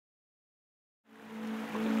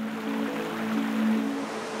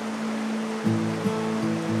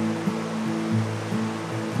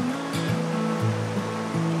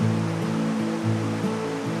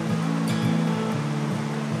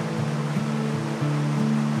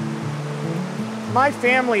My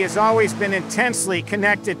family has always been intensely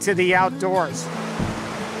connected to the outdoors.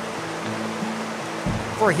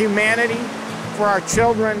 For humanity, for our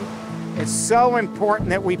children, it's so important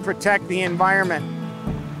that we protect the environment,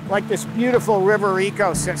 like this beautiful river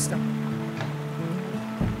ecosystem.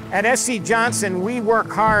 At Fisk Johnson, we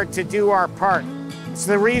work hard to do our part. It's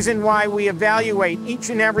the reason why we evaluate each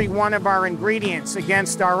and every one of our ingredients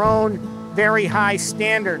against our own very high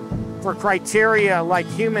standard for criteria like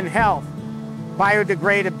human health,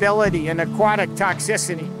 biodegradability, and aquatic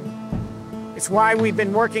toxicity. It's why we've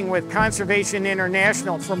been working with Conservation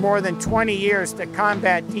International for more than 20 years to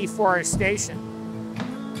combat deforestation.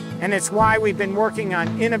 And it's why we've been working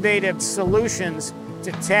on innovative solutions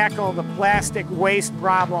to tackle the plastic waste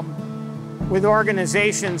problem with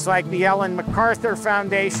organizations like the Ellen MacArthur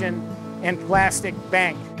Foundation and Plastic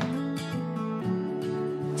Bank.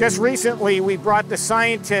 Just recently, we brought the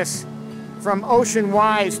scientists from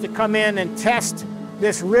OceanWise to come in and test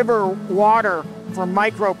this river water for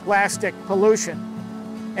microplastic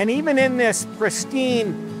pollution. And even in this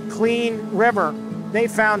pristine, clean river, they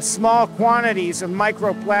found small quantities of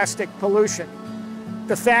microplastic pollution.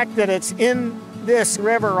 The fact that it's in this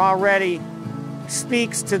river already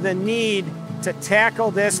speaks to the need to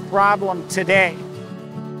tackle this problem today.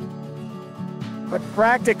 But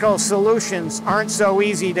practical solutions aren't so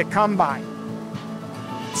easy to come by.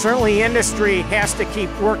 Certainly, industry has to keep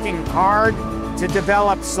working hard to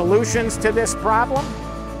develop solutions to this problem,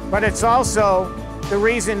 but it's also the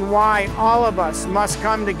reason why all of us must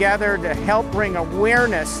come together to help bring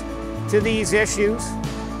awareness to these issues,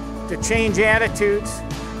 to change attitudes,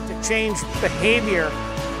 to change behavior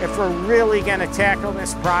if we're really going to tackle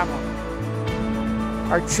this problem.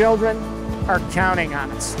 Our children are counting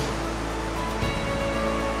on us.